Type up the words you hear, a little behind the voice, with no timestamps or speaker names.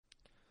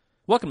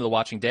Welcome to The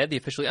Watching Dead, the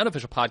officially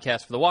unofficial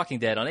podcast for The Walking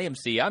Dead on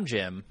AMC. I'm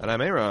Jim. And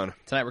I'm Aaron.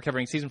 Tonight we're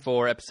covering Season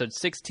 4, Episode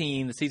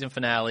 16, the season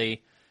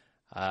finale,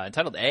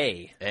 entitled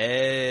A.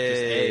 Hey.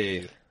 Just A.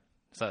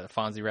 Is that a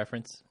Fonzie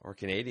reference? Or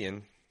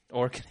Canadian.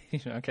 Or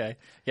Canadian, okay.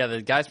 Yeah,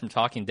 the guys from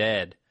Talking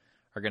Dead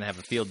are going to have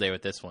a field day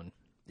with this one.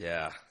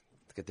 Yeah.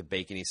 Get the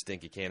bacony,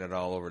 stinky Canada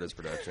all over this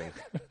production.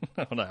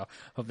 Oh, no.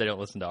 Hope they don't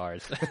listen to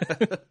ours.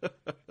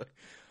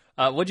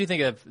 What do you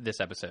think of this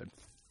episode?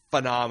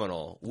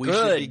 Phenomenal.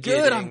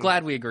 Good. I'm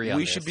glad we agree on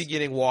this. We should be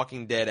getting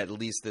Walking Dead at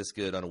least this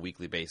good on a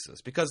weekly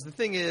basis. Because the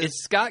thing is...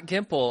 It's Scott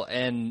Gimple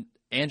and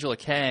Angela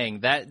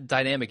Kang. That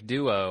dynamic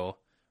duo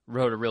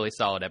wrote a really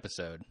solid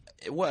episode.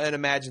 Well, and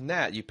imagine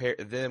that. You pair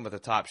them with a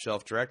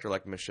top-shelf director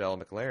like Michelle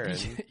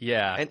McLaren.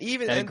 Yeah. And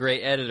a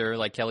great editor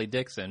like Kelly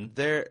Dixon.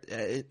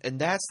 And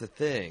that's the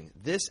thing.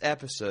 This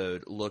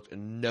episode looked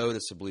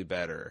noticeably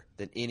better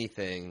than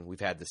anything we've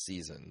had this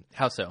season.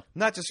 How so?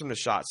 Not just from the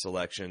shot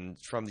selection,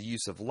 from the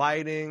use of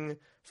lighting,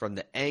 from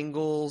the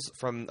angles,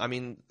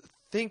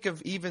 think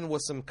of even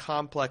with some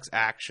complex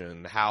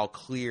action, how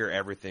clear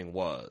everything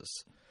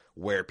was.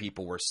 Where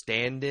people were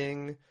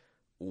standing,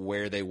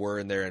 where they were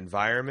in their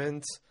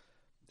environment.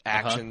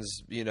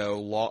 Actions, there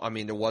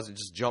wasn't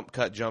just jump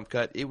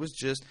cut. It was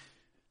just,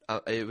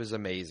 it was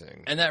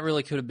amazing. And that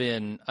really could have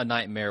been a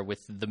nightmare with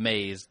the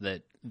maze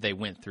that they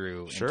went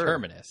through in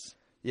Terminus.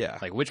 Yeah.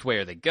 Like, which way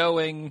are they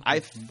going?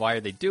 Why are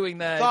they doing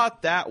that?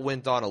 Thought that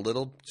went on a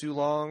little too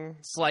long.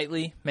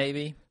 Slightly,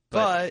 maybe.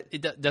 But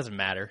it doesn't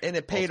matter. And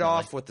it paid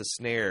off with the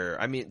snare.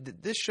 I mean,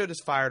 this show is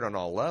fired on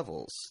all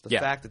levels. The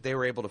fact that they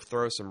were able to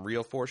throw some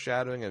real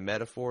foreshadowing and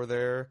metaphor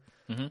there.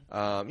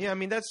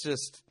 Mm-hmm. That's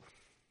just...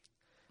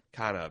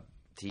 kind of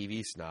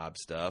TV snob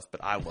stuff,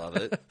 but I love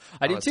it.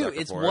 I do too.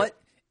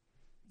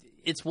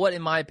 It's what,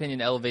 in my opinion,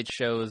 elevates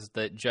shows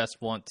that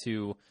just want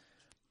to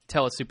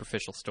tell a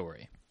superficial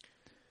story.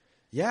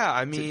 Yeah,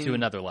 I mean, to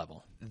another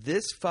level.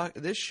 This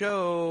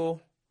show,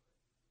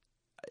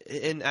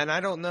 and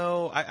I don't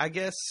know. I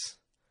guess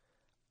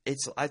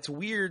it's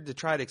weird to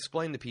try to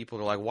explain to people.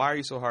 They're like, "Why are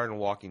you so hard on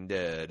Walking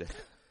Dead?"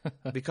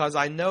 Because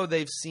I know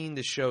they've seen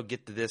the show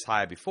get to this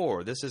high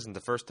before. This isn't the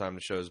first time the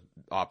show's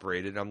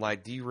operated. I'm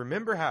like, do you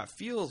remember how it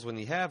feels when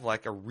you have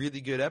like a really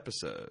good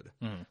episode?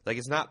 Like,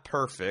 it's not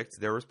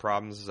perfect. There was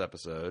problems this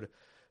episode,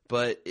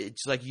 but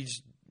it's like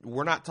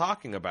we're not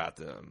talking about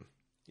them.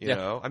 You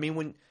know? I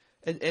mean,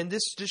 and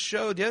this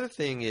show, the other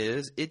thing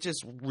is it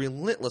just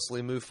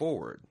relentlessly moved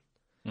forward.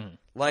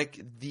 Like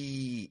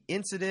the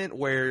incident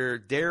where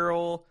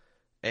Daryl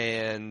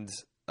and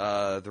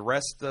the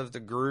rest of the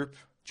group,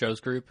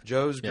 Joe's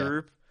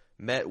group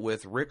met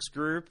with Rick's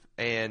group,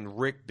 and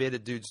Rick bit a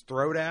dude's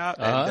throat out,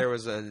 and there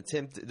was an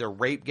attempt. The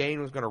rape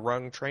gang was going to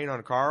run train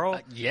on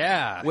Carl.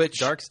 Which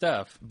dark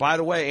stuff. By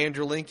the way,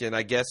 Andrew Lincoln,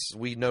 I guess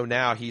we know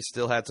now he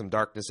still had some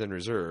darkness in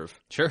reserve.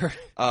 Sure.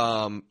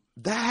 That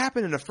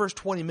happened in the first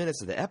 20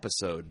 minutes of the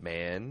episode,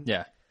 man.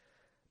 Yeah.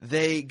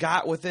 They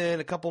got within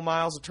a couple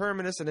miles of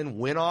Terminus and then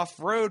went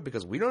off-road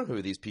because we don't know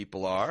who these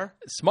people are.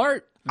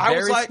 Smart. I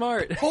was like,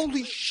 smart.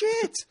 Holy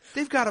shit.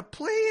 They've got a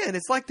plan.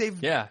 It's like they've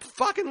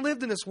fucking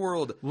lived in this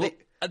world. Well,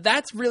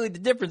 that's really the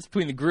difference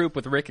between the group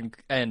with Rick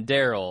and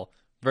Daryl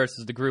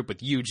versus the group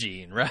with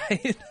Eugene,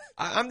 right?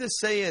 I'm just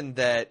saying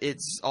that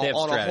it's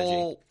on a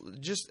whole,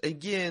 just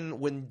again,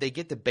 when they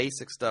get the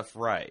basic stuff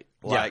right.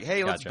 Like,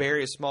 hey, let's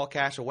bury a small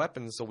cache of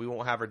weapons so we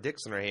won't have our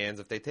dicks in our hands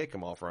if they take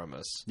them all from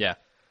us. Yeah.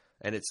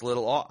 And it's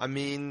little, I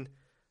mean,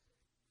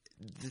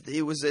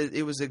 it was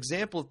an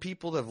example of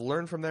people that have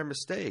learned from their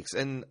mistakes.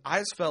 And I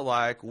just felt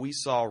like we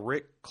saw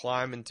Rick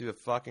climb into a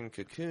fucking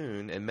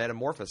cocoon and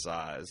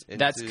metamorphosize.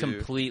 That's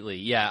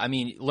completely, I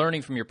mean,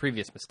 learning from your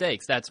previous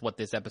mistakes, that's what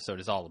this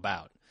episode is all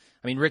about.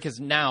 I mean, Rick has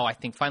now, I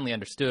think, finally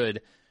understood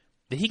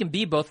that he can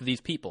be both of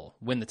these people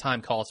when the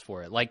time calls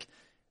for it. Like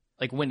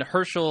when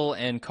Herschel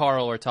and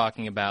Carl are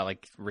talking about,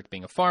 like, Rick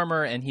being a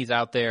farmer and he's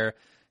out there,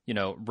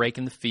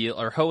 raking the field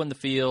or hoeing the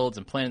fields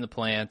and planting the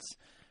plants.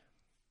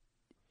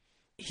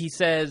 He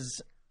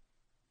says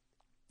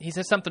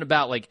something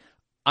about, like,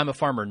 I'm a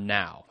farmer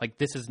now. Like,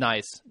 this is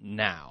nice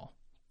now.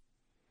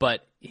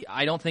 But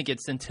I don't think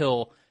it's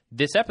until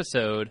this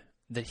episode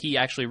that he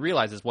actually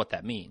realizes what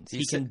that means.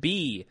 He can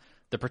be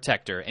the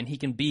protector and he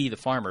can be the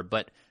farmer,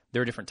 but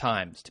there are different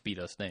times to be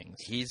those things.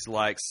 He's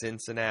like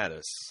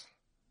Cincinnatus,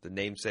 the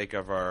namesake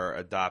of our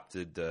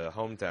adopted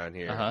hometown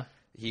here.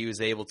 He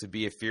was able to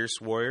be a fierce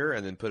warrior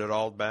and then put it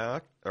all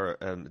back or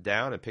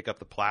down and pick up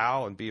the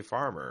plow and be a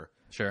farmer.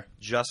 Sure.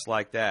 Just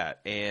like that.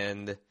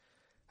 And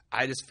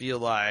I just feel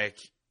like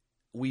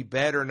we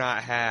better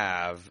not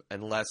have,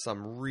 unless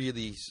I'm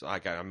really,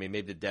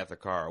 maybe the death of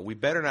Carl, we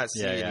better not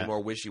see any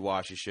more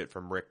wishy-washy shit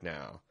from Rick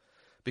now.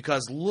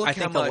 Because I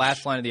think the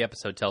last line of the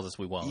episode tells us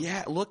we won't.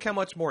 Yeah, look how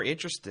much more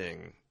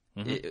interesting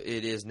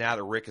it is now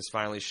that Rick has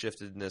finally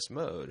shifted in this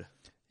mode.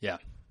 Yeah.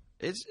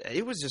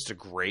 It was just a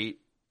great...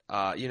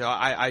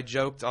 I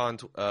joked on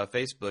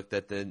Facebook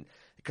that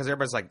because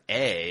everybody's like,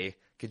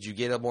 could you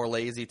get a more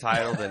lazy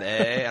title than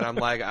A? And I'm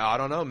like, I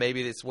don't know.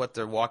 Maybe it's what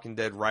the Walking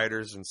Dead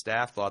writers and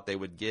staff thought they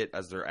would get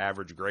as their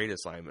average grade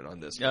assignment on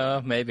this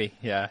one. Maybe,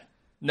 yeah.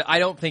 No, I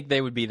don't think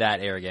they would be that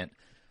arrogant.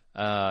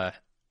 But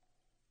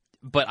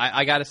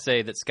I got to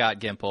say that Scott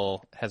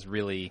Gimple has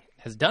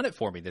done it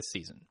for me this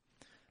season.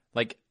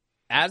 Like,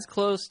 as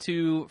close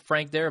to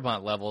Frank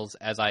Darabont levels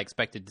as I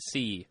expected to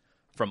see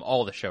from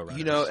all the showrunners.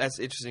 You know, that's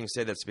interesting to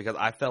say this because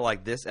I felt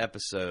like this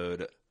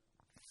episode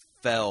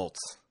felt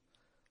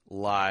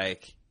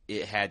like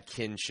it had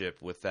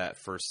kinship with that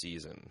first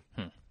season.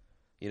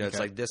 You know, it's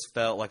like this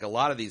felt like a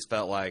lot of these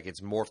felt like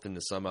it's morphed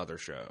into some other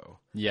show.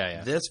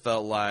 Yeah. This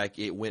felt like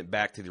it went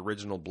back to the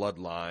original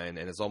bloodline,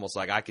 and it's almost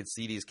like I could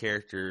see these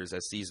characters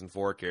as season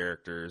 4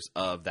 characters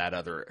of that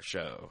other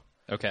show.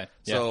 Okay.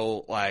 Yeah.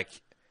 So, like,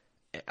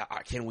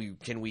 can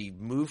we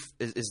move?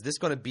 Is this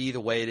going to be the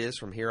way it is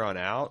from here on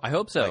out? I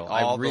hope so. Like,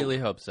 I really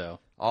hope so.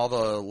 All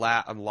the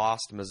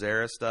Lost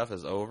Mazera stuff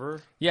is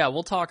over? Yeah,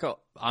 we'll talk,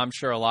 I'm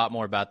sure, a lot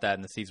more about that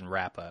in the season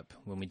wrap-up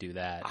when we do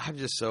that. I'm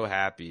just so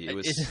happy. It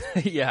was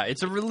yeah,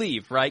 it's a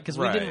relief, right? Because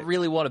we didn't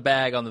really want to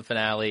bag on the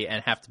finale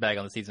and have to bag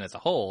on the season as a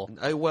whole.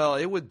 Well,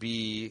 it would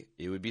be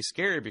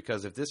scary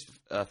because if this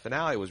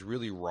finale was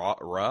really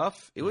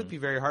rough, it would be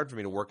very hard for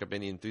me to work up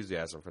any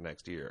enthusiasm for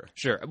next year.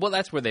 Sure. Well,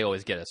 that's where they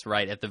always get us,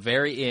 right? At the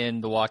very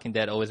end, The Walking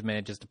Dead always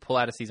manages to pull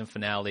out a season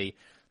finale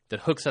that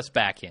hooks us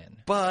back in.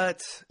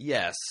 But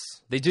yes,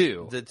 they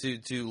do.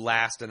 To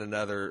last in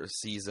another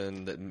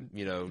season that,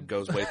 you know,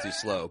 goes way too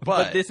slow.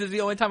 But this is the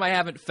only time I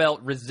haven't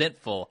felt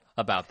resentful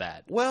about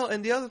that. Well,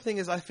 and the other thing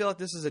is I feel like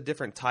this is a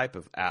different type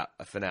of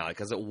finale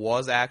because it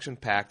was action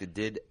packed. It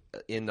did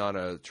end on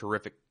a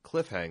terrific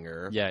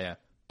cliffhanger. Yeah.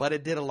 But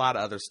it did a lot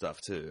of other stuff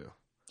too.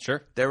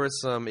 Sure. There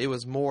was it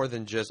was more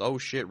than just, oh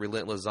shit,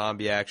 relentless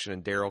zombie action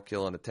and Daryl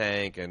killing a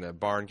tank and a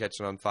barn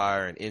catching on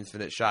fire and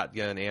infinite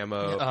shotgun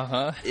ammo.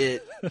 Uh-huh.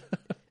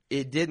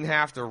 It didn't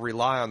have to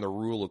rely on the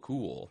rule of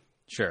cool.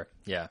 Sure,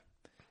 yeah.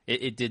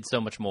 It did so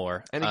much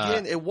more. And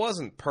again, it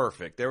wasn't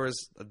perfect.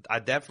 I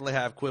definitely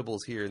have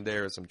quibbles here and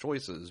there, some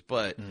choices,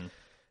 but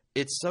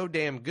it's so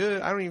damn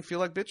good, I don't even feel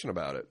like bitching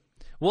about it.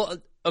 Well,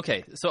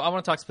 okay, so I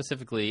want to talk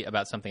specifically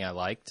about something I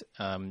liked,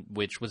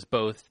 which was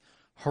both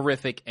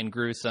horrific and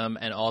gruesome,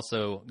 and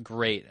also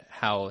great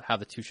how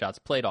the two shots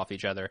played off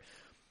each other.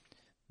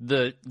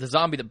 The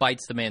zombie that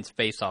bites the man's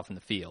face off in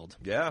the field.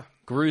 Yeah.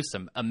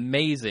 Gruesome.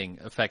 Amazing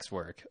effects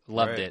work.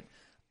 Loved it.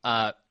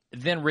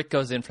 Then Rick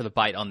goes in for the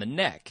bite on the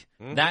neck.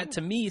 Mm-hmm. That,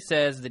 to me,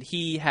 says that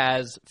he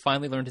has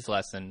finally learned his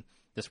lesson.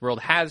 This world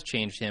has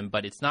changed him,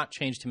 but it's not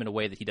changed him in a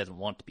way that he doesn't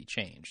want to be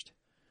changed.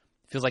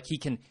 It feels like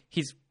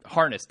he's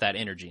harnessed that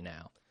energy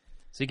now.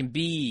 So he can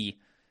be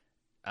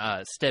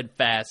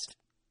steadfast,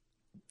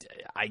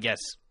 I guess,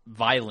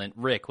 violent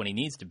Rick when he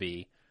needs to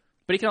be,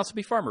 but he can also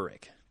be Farmer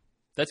Rick.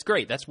 That's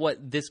great. That's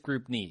what this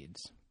group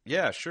needs.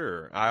 Yeah,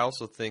 sure. I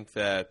also think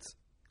that,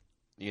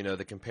 you know,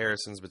 the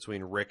comparisons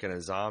between Rick and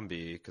a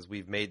zombie, because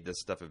we've made this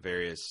stuff at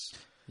various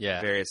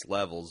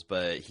levels,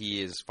 but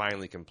he has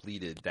finally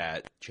completed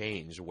that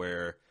change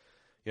where,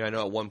 you know, I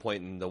know at one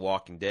point in The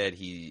Walking Dead,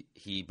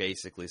 he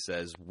basically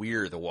says,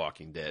 we're the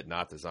Walking Dead,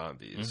 not the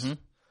zombies. Mm-hmm.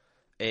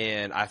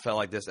 And I felt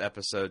like this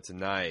episode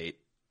tonight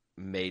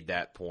made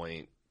that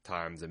point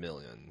times a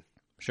million.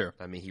 Sure.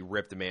 I mean, he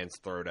ripped a man's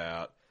throat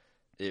out.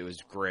 It was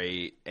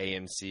great.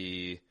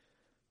 AMC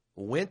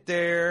went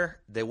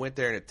there. They went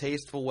there in a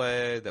tasteful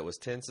way that was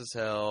tense as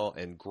hell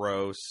and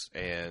gross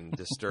and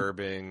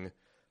disturbing,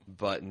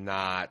 but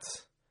not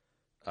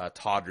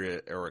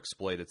tolerant or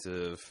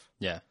exploitative.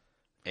 Yeah.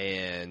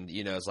 And,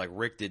 you know, it's like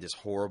Rick did this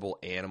horrible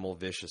animal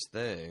vicious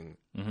thing,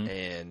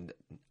 and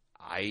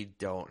I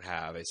don't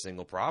have a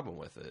single problem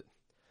with it.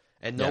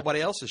 And nobody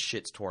else's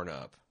shit's torn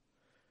up.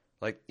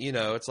 Like, you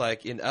know, it's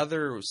like in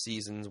other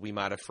seasons we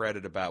might have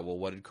fretted about, well,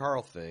 what did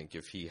Carl think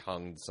if he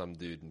hung some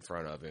dude in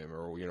front of him?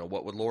 Or, you know,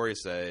 what would Lori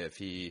say if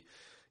he,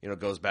 you know,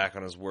 goes back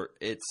on his word?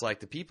 It's like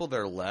the people that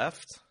are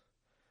left,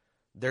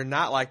 they're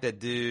not like that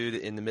dude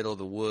in the middle of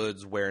the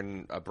woods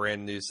wearing a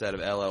brand new set of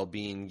LL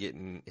Bean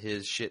getting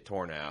his shit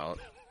torn out.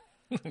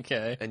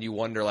 Okay. And you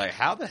wonder, like,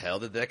 how the hell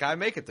did that guy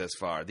make it this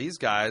far? These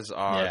guys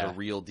are the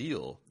real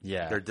deal.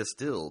 Yeah. They're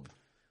distilled.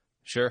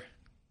 Sure.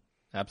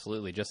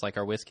 Absolutely. Just like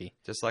our whiskey.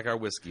 Just like our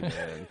whiskey,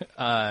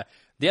 man.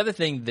 The other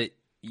thing that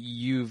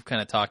you've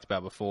kind of talked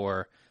about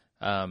before,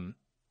 I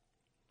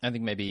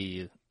think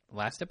maybe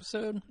last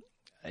episode,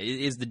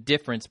 is the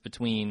difference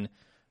between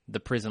the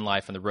prison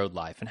life and the road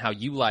life, and how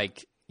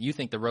you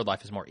think the road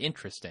life is more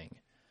interesting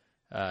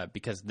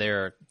because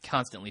they're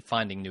constantly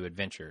finding new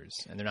adventures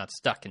and they're not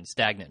stuck and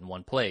stagnant in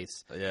one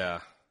place. Yeah.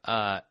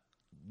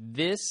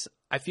 This,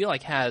 I feel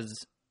like,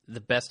 has the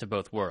best of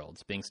both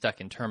worlds, being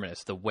stuck in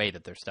Terminus the way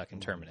that they're stuck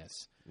in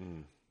Terminus.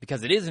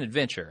 Because it is an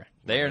adventure.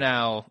 They are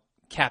now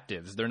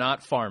captives. They're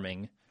not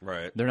farming.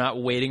 Right. They're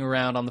not waiting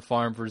around on the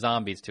farm for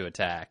zombies to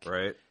attack.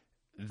 Right.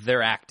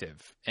 They're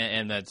active.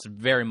 And that's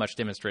very much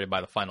demonstrated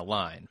by the final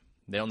line.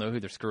 They don't know who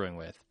they're screwing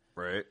with.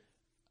 Right.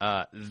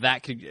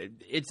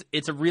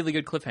 It's a really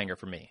good cliffhanger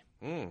for me.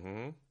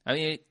 Mm-hmm. I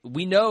mean,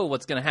 we know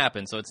what's going to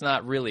happen, so it's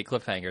not really a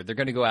cliffhanger. They're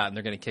going to go out and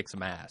they're going to kick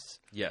some ass.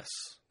 Yes.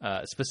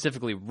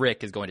 Specifically,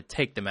 Rick is going to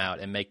take them out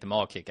and make them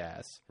all kick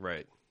ass.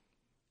 Right.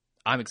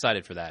 I'm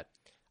excited for that.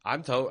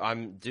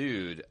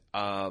 Dude.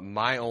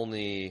 My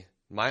only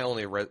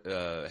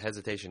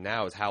hesitation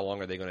now is how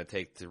long are they going to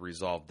take to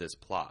resolve this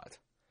plot?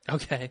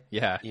 Okay,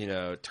 yeah. You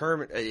know,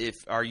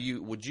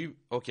 would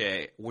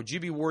you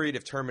be worried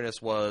if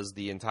Terminus was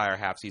the entire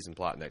half season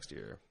plot next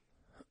year?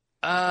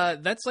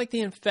 That's like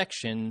the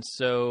Infection,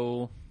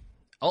 so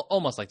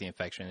almost like the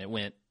Infection. It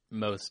went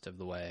most of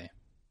the way.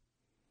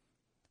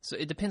 So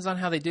it depends on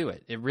how they do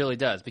it. It really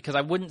does, because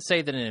I wouldn't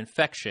say that an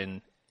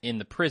Infection in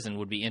the prison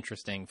would be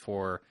interesting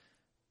for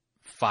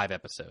 5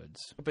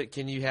 episodes. But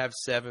can you have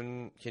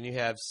 7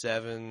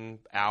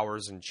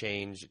 hours and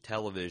change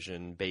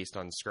television based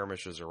on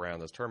skirmishes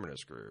around this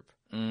Terminus group?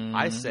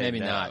 I say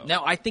maybe no. not.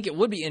 Now, I think it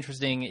would be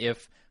interesting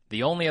if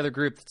the only other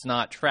group that's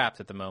not trapped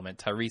at the moment,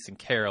 Tyrese and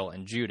Carol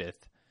and Judith,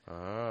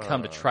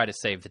 come to try to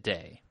save the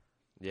day.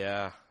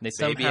 Yeah. They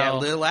Maybe somehow... a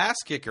little ass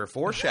kicker,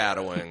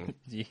 foreshadowing.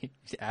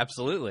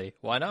 Absolutely.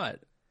 Why not?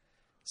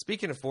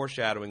 Speaking of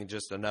foreshadowing,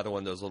 just another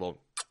one of those little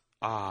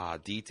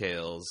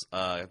details.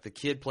 The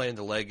kid playing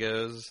the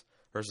Legos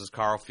versus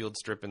Carl Field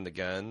stripping the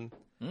gun.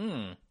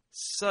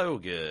 So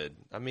good.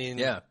 I mean,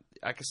 yeah.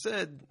 Like I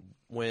said,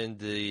 when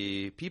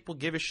the people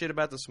give a shit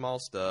about the small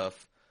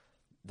stuff,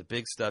 the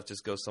big stuff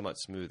just goes so much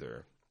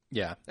smoother.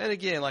 Yeah. And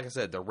again, like I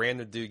said, the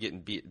random dude getting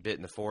bit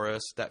in the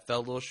forest, that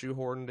felt a little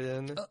shoehorned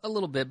in. A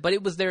little bit, but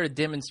it was there to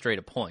demonstrate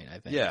a point, I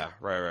think. Yeah,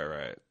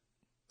 right.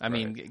 I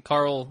mean,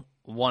 Carl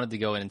wanted to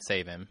go in and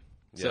save him.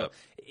 So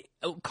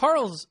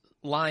Carl's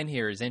line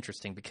here is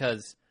interesting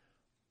because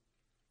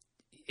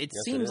it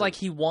seems like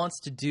he wants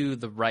to do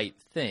the right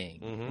thing.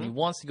 Mm-hmm. He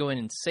wants to go in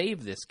and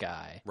save this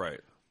guy. Right.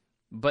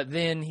 But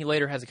then he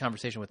later has a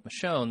conversation with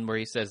Michonne where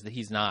he says that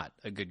he's not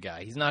a good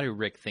guy. He's not who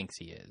Rick thinks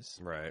he is.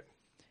 Right.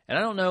 And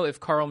I don't know if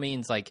Carl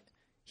means like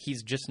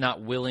he's just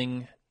not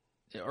willing,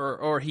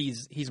 or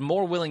he's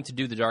more willing to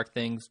do the dark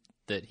things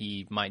that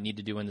he might need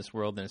to do in this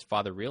world than his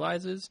father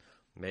realizes.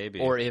 Maybe.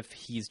 Or if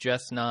he's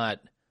just not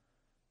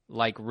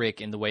like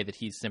Rick in the way that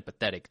he's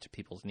sympathetic to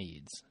people's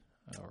needs.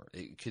 Or,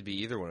 it could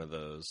be either one of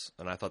those.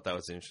 And I thought that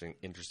was an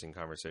interesting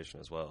conversation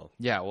as well.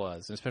 Yeah, it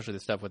was. Especially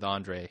the stuff with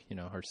Andre,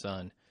 her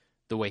son,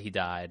 the way he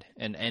died.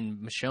 And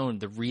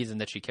Michonne, the reason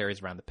that she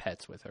carries around the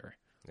pets with her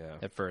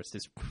at first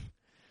is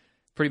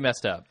pretty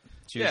messed up.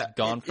 She was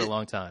gone for a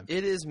long time.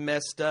 It is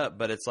messed up,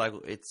 but it's like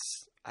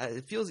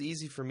it feels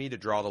easy for me to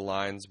draw the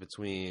lines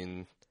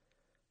between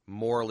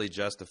morally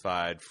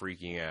justified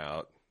freaking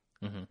out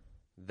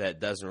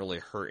that doesn't really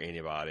hurt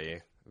anybody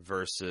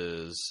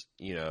versus,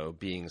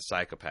 being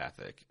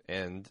psychopathic.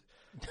 And,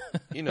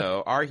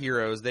 our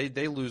heroes,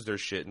 they lose their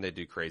shit and they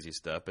do crazy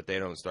stuff, but they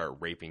don't start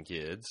raping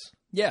kids.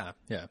 Yeah.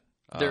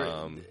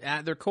 They're,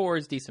 at their core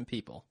is decent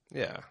people.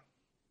 Yeah.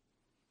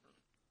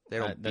 They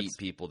don't beat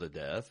people to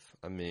death.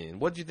 I mean,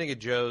 what did you think of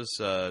Joe's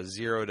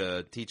 0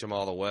 to teach them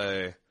all the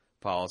way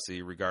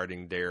policy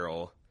regarding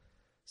Daryl,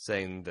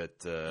 saying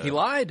that he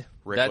lied?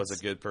 Rick was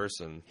a good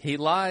person. He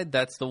lied.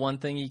 That's the one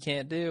thing you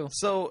can't do.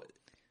 So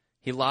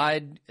he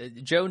lied.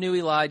 Joe knew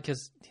he lied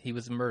because he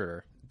was a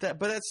murderer. But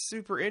that's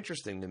super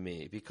interesting to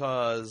me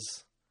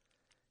because,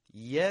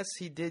 yes,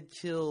 he did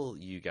kill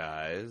you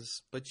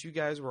guys, but you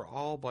guys were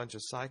all a bunch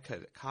of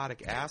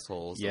psychotic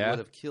assholes that would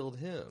have killed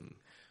him.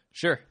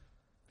 Sure.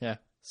 Yeah.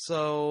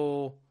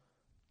 So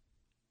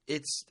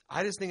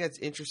I just think that's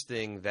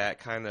interesting, that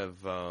kind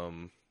of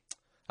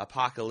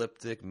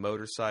apocalyptic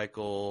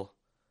motorcycle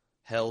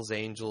Hell's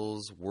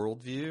Angels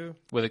worldview.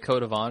 With a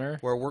code of honor?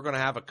 Where we're going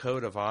to have a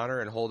code of honor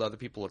and hold other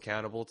people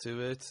accountable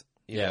to it.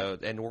 You know,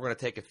 and we're going to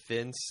take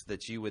offense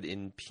that you would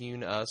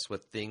impugn us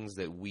with things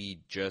that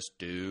we just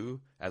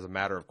do as a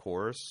matter of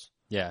course.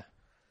 Yeah.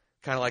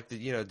 Kind of like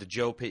the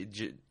Joe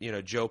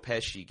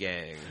Pesci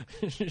gang.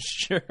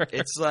 Sure.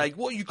 It's like,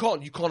 well, you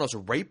calling us a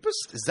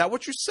rapist? Is that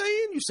what you're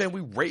saying? You saying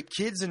we rape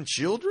kids and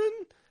children?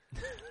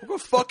 We're gonna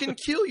fucking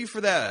kill you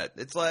for that.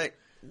 It's like,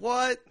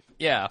 what?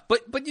 Yeah,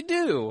 but you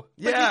do.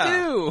 Yeah. But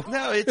you do.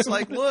 No, it's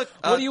like, look.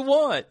 What do you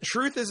want?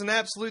 Truth is an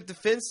absolute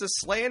defense to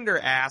slander,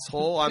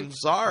 asshole. I'm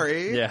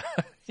sorry. Yeah.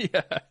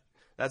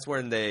 That's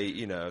when they,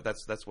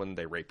 that's when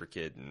they rape your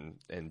kid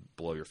and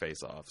blow your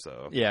face off.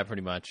 So yeah,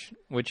 pretty much.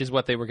 Which is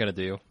what they were gonna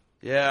do.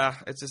 Yeah,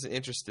 it's just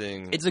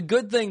interesting. It's a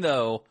good thing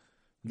though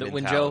that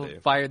when Joe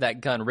fired that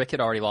gun, Rick had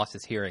already lost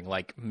his hearing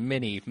like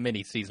many,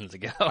 many seasons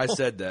ago. I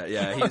said that.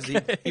 Yeah,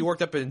 he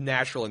worked up a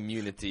natural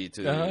immunity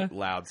to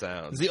loud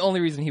sounds. It's the only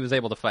reason he was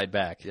able to fight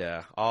back.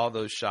 Yeah, all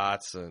those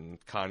shots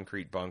and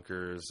concrete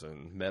bunkers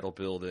and metal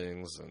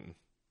buildings and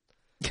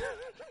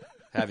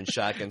having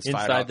shotguns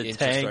fired off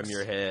inches from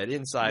your head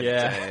inside the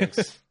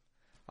tanks.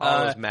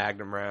 All those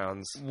Magnum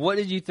rounds. What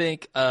did you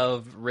think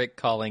of Rick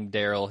calling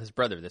Daryl his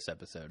brother this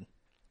episode?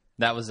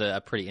 That was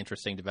a pretty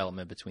interesting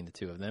development between the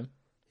two of them.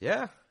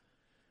 Yeah.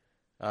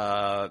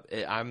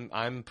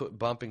 I'm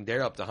bumping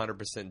Daryl up to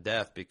 100%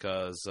 death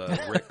because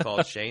Rick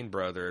called Shane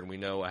brother, and we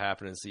know what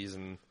happened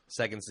in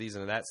second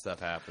season of that stuff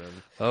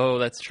happened. Oh,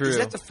 that's true. Is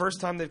that the first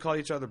time they've called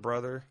each other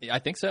brother? I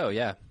think so,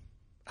 yeah.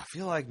 I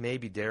feel like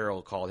maybe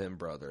Daryl called him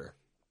brother.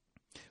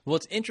 Well,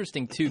 it's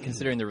interesting, too,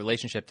 considering the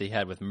relationship that he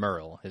had with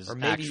Merle, his actual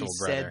brother. Or maybe he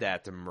said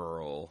that to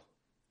Merle.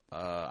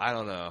 I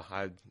don't know.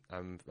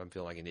 I'm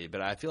feeling like an idiot,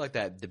 but I feel like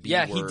that the B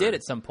Yeah, word, he did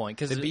at some point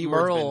because the B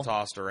word's been Merle.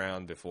 tossed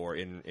around before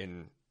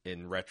in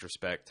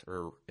retrospect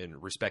or in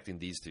respecting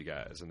these two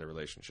guys and their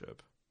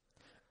relationship.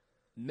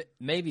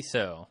 Maybe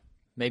so.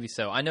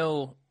 I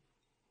know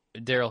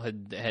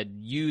Daryl had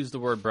used the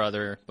word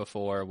brother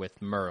before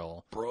with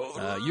Merle.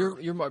 Brother,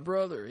 you're my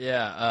brother.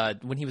 Yeah.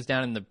 When he was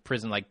down in the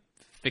prison, like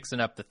fixing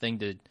up the thing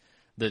to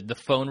the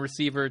phone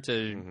receiver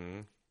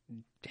to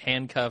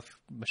handcuff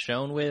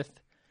Michonne with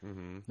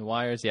the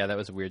wires. Yeah, that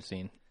was a weird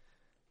scene.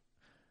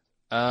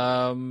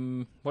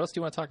 What else do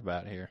you want to talk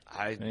about here?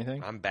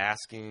 Anything? I'm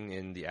basking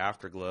in the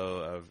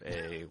afterglow of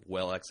a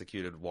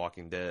well-executed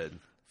Walking Dead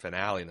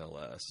finale, no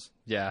less.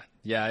 Yeah.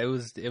 It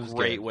was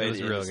Great good. way It was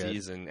to end real the good.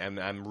 season, and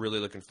I'm really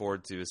looking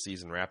forward to a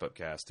season wrap-up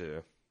cast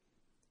too.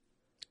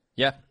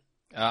 Yeah.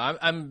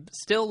 I'm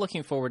still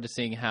looking forward to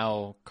seeing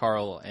how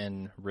Carl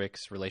and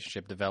Rick's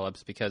relationship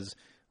develops because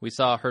we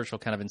saw Herschel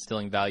kind of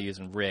instilling values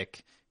in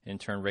Rick, and in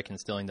turn Rick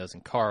instilling those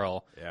in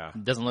Carl. Yeah.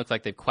 It doesn't look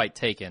like they've quite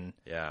taken.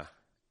 Yeah.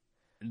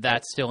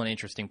 That's still an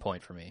interesting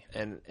point for me.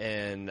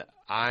 And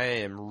I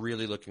am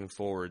really looking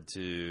forward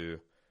to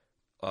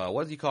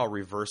what do you call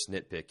reverse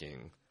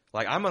nitpicking?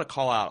 Like, I'm going to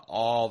call out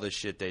all the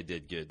shit they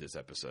did good this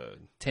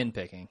episode. Tin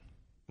picking.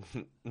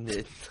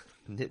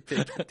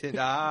 Nitpicking.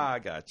 I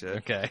gotcha.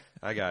 Okay.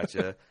 I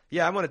gotcha.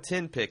 Yeah, I'm going to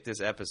tin pick this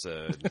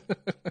episode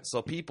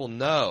so people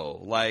know.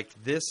 Like,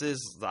 this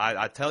is,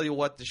 I tell you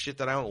what, the shit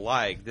that I don't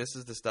like, this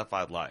is the stuff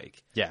I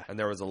like. Yeah. And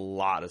there was a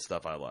lot of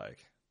stuff I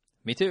like.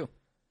 Me too.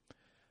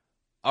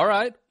 All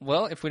right.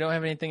 Well, if we don't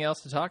have anything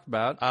else to talk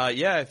about.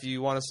 Yeah, if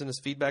you want to send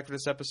us feedback for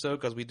this episode,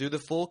 because we do the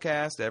full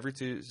cast every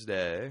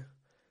Tuesday.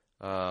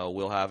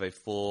 We'll have a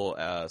full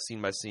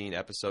scene-by-scene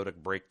episodic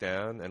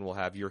breakdown, and we'll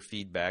have your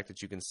feedback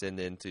that you can send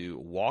into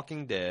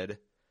Walking Dead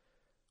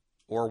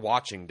or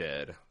Watching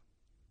Dead.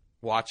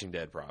 Watching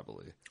Dead,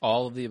 probably.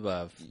 All of the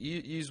above.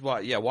 Use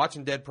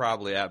Watching Dead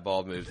probably at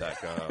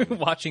baldmove.com.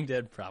 Watching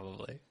Dead,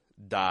 probably.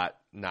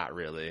 Not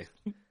really.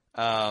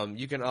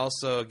 You can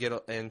also get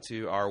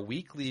into our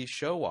weekly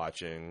show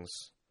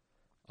watchings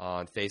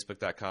on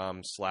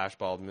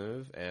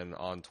Facebook.com/baldmove, and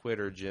on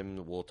Twitter,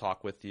 Jim will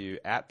talk with you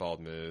at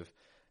baldmove.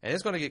 And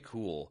it's going to get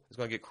cool. It's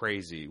going to get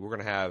crazy. We're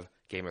going to have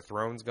Game of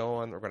Thrones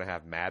going. We're going to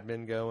have Mad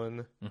Men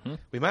going. Mm-hmm.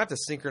 We might have to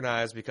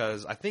synchronize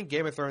because I think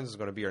Game of Thrones is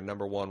going to be our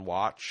number one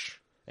watch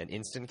and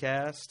instant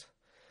cast,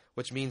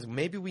 which means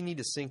maybe we need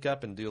to sync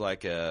up and do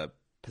like a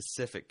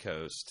Pacific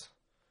Coast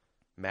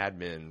Mad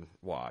Men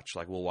watch.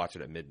 Like, we'll watch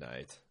it at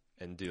midnight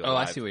and do.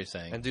 I see what you're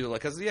saying. And do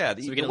like, because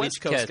the West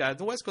Coast guys,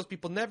 the West Coast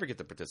people never get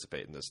to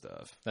participate in this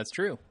stuff. That's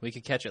true. We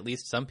could catch at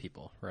least some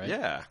people, right?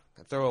 Yeah,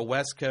 throw a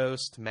West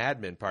Coast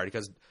Mad Men party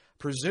because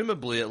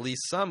presumably at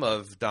least some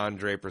of Don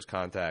Draper's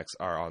contacts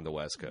are on the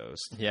West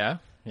Coast. Yeah.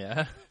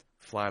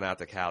 Flying out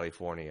to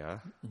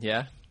California.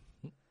 Yeah.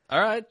 All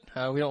right.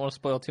 We don't want to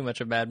spoil too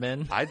much of Mad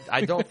Men.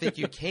 I don't think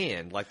you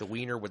can. Like, the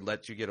Wiener would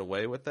let you get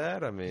away with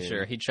that. I mean,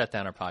 sure, he'd shut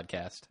down our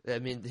podcast. I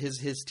mean,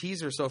 his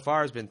teaser so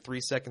far has been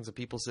 3 seconds of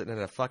people sitting in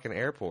a fucking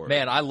airport.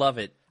 Man, I love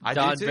it. I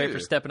Don do too. Draper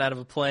stepping out of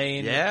a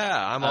plane. Yeah,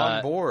 I'm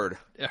on board.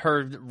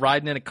 Her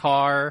riding in a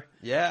car.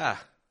 Yeah.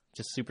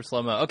 Just super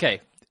slow-mo.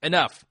 Okay,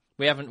 enough.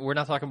 We're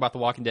not talking about The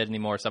Walking Dead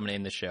anymore, so I'm going to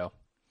end this show.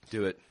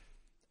 Do it.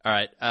 All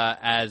right.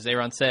 As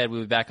Aaron said,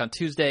 we'll be back on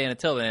Tuesday, and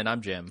until then,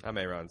 I'm Jim. I'm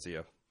Aaron. See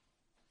ya.